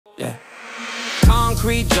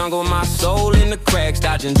Concrete jungle, my soul in the cracks,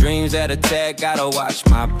 dodging dreams that attack, gotta watch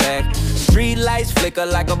my back. Street lights flicker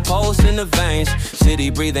like a pulse in the veins, city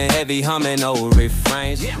breathing heavy, humming old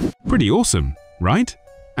refrains. Pretty awesome, right?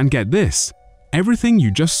 And get this, everything you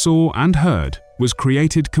just saw and heard was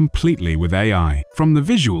created completely with AI. From the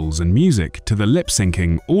visuals and music to the lip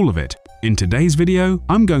syncing, all of it. In today's video,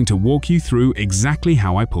 I'm going to walk you through exactly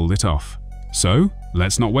how I pulled it off. So,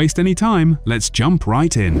 let's not waste any time, let's jump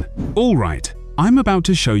right in. Alright, I'm about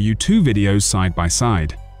to show you two videos side by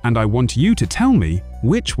side, and I want you to tell me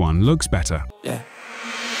which one looks better. Yeah.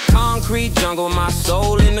 Concrete jungle, my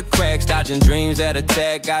soul in the cracks, dodging dreams that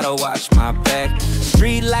attack, gotta watch my back.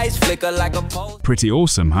 Street lights flicker like a pulse. Pretty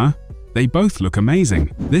awesome, huh? They both look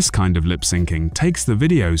amazing. This kind of lip syncing takes the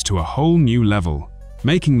videos to a whole new level,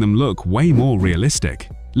 making them look way more realistic.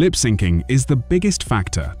 Lip syncing is the biggest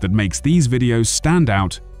factor that makes these videos stand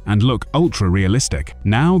out and look ultra realistic.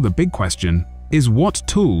 Now the big question is, what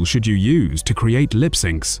tool should you use to create lip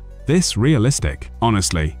syncs this realistic?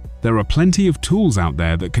 Honestly, there are plenty of tools out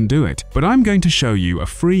there that can do it, but I'm going to show you a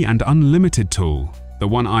free and unlimited tool, the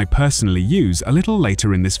one I personally use a little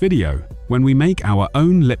later in this video, when we make our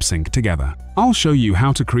own lip sync together. I'll show you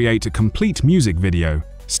how to create a complete music video,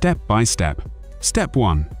 step by step. Step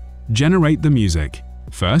 1. Generate the music.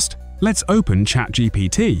 First, let's open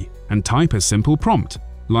ChatGPT and type a simple prompt,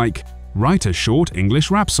 like, write a short English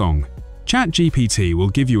rap song. ChatGPT will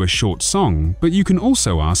give you a short song, but you can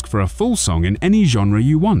also ask for a full song in any genre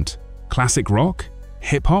you want. Classic rock,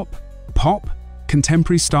 hip-hop, pop,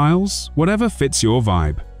 contemporary styles, whatever fits your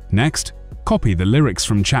vibe. Next, copy the lyrics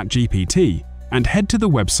from ChatGPT and head to the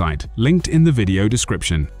website linked in the video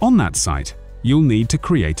description. On that site, you'll need to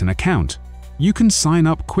create an account. You can sign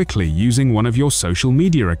up quickly using one of your social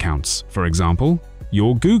media accounts, for example,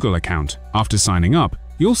 your Google account. After signing up,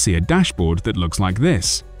 you'll see a dashboard that looks like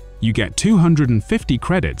this. You get 250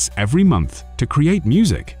 credits every month to create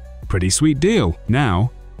music. Pretty sweet deal.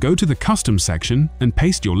 Now, go to the custom section and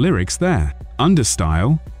paste your lyrics there. Under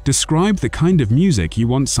style, describe the kind of music you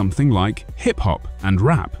want, something like hip-hop and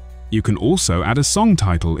rap. You can also add a song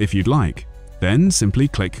title if you'd like. Then simply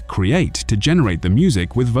click Create to generate the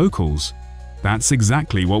music with vocals. That's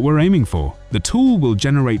exactly what we're aiming for. The tool will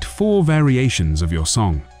generate 4 variations of your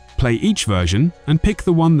song. Play each version and pick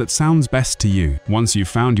the one that sounds best to you. Once you've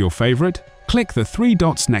found your favorite, click the 3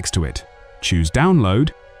 dots next to it, choose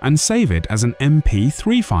Download, and save it as an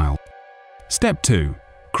MP3 file. Step 2.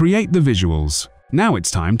 Create the visuals. Now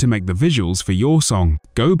it's time to make the visuals for your song.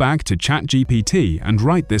 Go back to ChatGPT and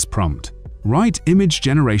write this prompt. Write image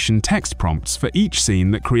generation text prompts for each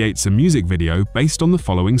scene that creates a music video based on the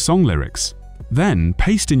following song lyrics. Then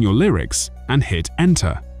paste in your lyrics and hit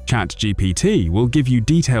Enter. ChatGPT will give you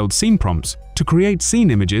detailed scene prompts to create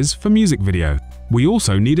scene images for music video. We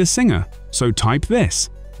also need a singer, so type this.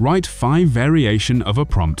 Write 5 variations of a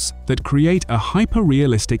prompts that create a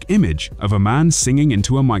hyper-realistic image of a man singing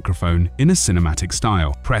into a microphone in a cinematic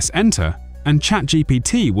style. Press Enter, and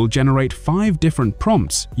ChatGPT will generate 5 different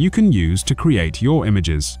prompts you can use to create your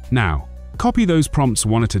images. Now, copy those prompts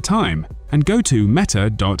one at a time and go to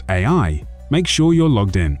meta.ai. Make sure you're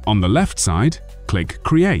logged in. On the left side, click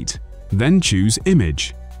Create, then choose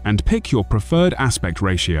Image, and pick your preferred aspect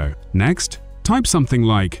ratio. Next, type something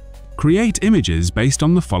like, create images based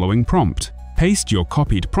on the following prompt. Paste your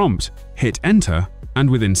copied prompt, hit Enter, and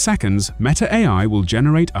within seconds, Meta AI will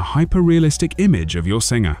generate a hyper-realistic image of your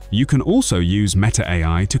singer. You can also use Meta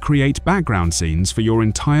AI to create background scenes for your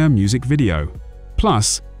entire music video.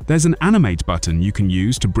 Plus, there's an Animate button you can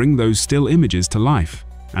use to bring those still images to life.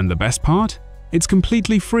 And the best part? It's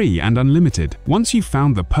completely free and unlimited. Once you've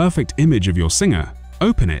found the perfect image of your singer,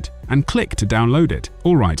 open it and click to download it.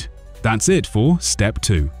 Alright, that's it for Step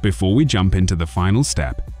 2. Before we jump into the final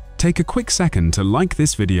step, take a quick second to like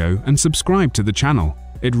this video and subscribe to the channel.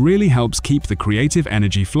 It really helps keep the creative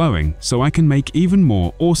energy flowing so I can make even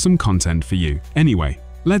more awesome content for you. Anyway,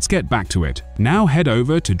 let's get back to it. Now head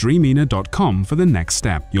over to Dreamina.com for the next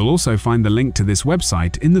step. You'll also find the link to this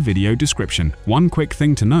website in the video description. One quick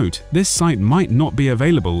thing to note, this site might not be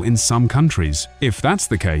available in some countries. If that's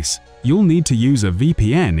the case, you'll need to use a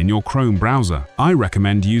VPN in your Chrome browser. I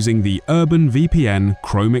recommend using the Urban VPN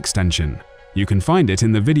Chrome extension. You can find it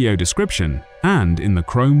in the video description and in the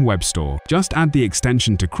Chrome Web Store. Just add the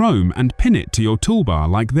extension to Chrome and pin it to your toolbar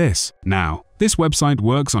like this. Now, this website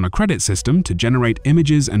works on a credit system to generate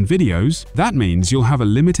images and videos. That means you'll have a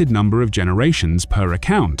limited number of generations per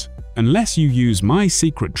account, unless you use my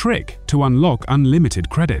secret trick to unlock unlimited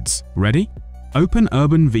credits. Ready? Open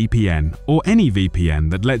Urban VPN or any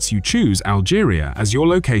VPN that lets you choose Algeria as your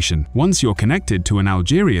location. Once you're connected to an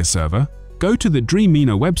Algeria server, Go to the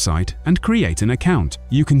Dreamina website and create an account.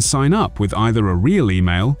 You can sign up with either a real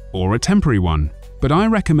email or a temporary one, but I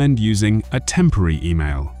recommend using a temporary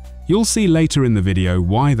email. You'll see later in the video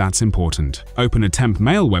why that's important. Open a temp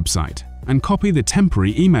mail website and copy the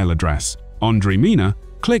temporary email address. On Dreamina,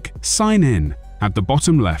 click Sign In. At the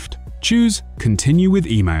bottom left, choose Continue with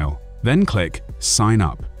Email, then click Sign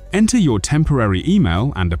Up. Enter your temporary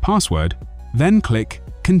email and a password, then click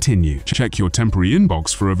Continue. Check your temporary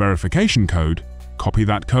inbox for a verification code, copy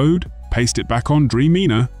that code, paste it back on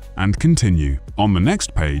Dreamina, and continue. On the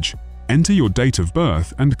next page, enter your date of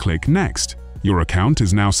birth and click Next. Your account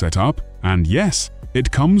is now set up, and yes,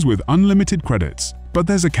 it comes with unlimited credits. But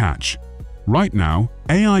there's a catch. Right now,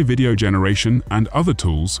 AI video generation and other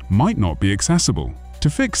tools might not be accessible.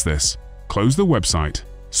 To fix this, close the website,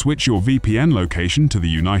 switch your VPN location to the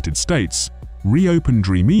United States, reopen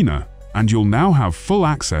Dreamina, and you'll now have full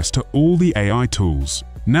access to all the AI tools.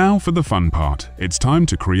 Now for the fun part. It's time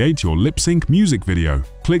to create your lip-sync music video.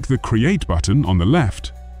 Click the Create button on the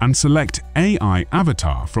left and select AI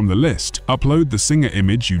Avatar from the list. Upload the singer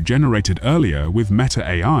image you generated earlier with Meta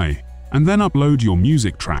AI, and then upload your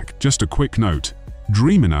music track. Just a quick note,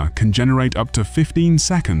 Dreamina can generate up to 15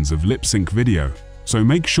 seconds of lip-sync video, so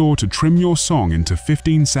make sure to trim your song into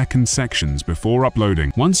 15-second sections before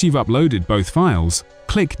uploading. Once you've uploaded both files,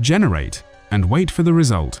 click Generate and wait for the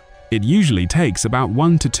result. It usually takes about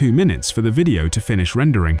 1 to 2 minutes for the video to finish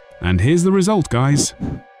rendering. And here's the result, guys.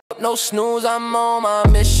 No snooze, I'm on my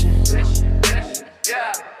mission.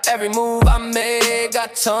 Every move I made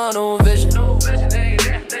got tunnel vision.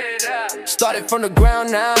 Started from the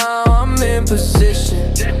ground, now I'm in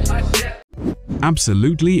position.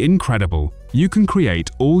 Absolutely incredible. You can create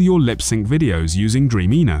all your lip-sync videos using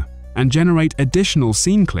Dreamina and generate additional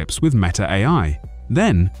scene clips with Meta AI.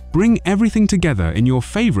 Then, bring everything together in your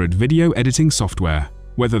favorite video editing software,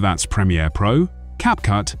 whether that's Premiere Pro,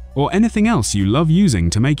 CapCut, or anything else you love using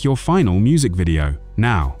to make your final music video.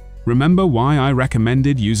 Now, remember why I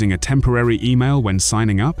recommended using a temporary email when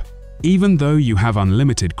signing up? Even though you have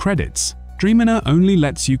unlimited credits, Dreamina only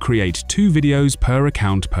lets you create 2 videos per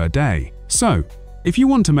account per day. So, if you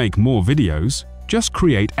want to make more videos, just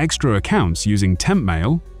create extra accounts using temp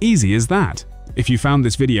mail. Easy as that. If you found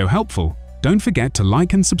this video helpful, don't forget to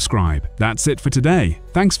like and subscribe. That's it for today.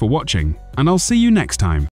 Thanks for watching, and I'll see you next time.